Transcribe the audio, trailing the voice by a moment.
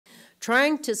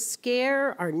trying to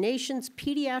scare our nation's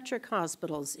pediatric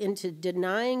hospitals into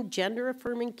denying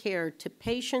gender-affirming care to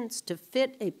patients to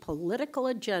fit a political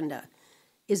agenda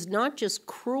is not just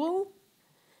cruel,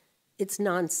 it's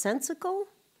nonsensical,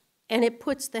 and it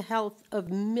puts the health of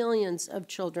millions of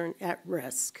children at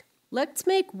risk. Let's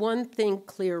make one thing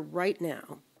clear right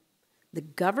now. The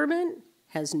government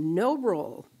has no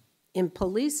role in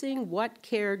policing what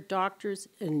care doctors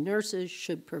and nurses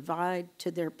should provide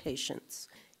to their patients.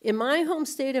 In my home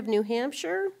state of New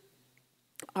Hampshire,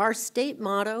 our state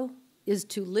motto is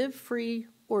to live free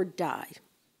or die.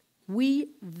 We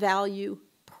value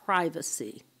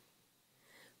privacy.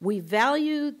 We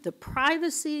value the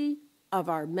privacy of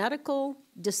our medical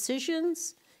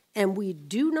decisions, and we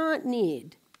do not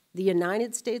need the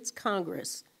United States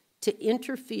Congress to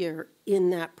interfere in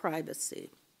that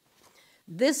privacy.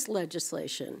 This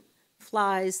legislation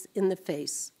flies in the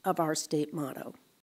face of our state motto.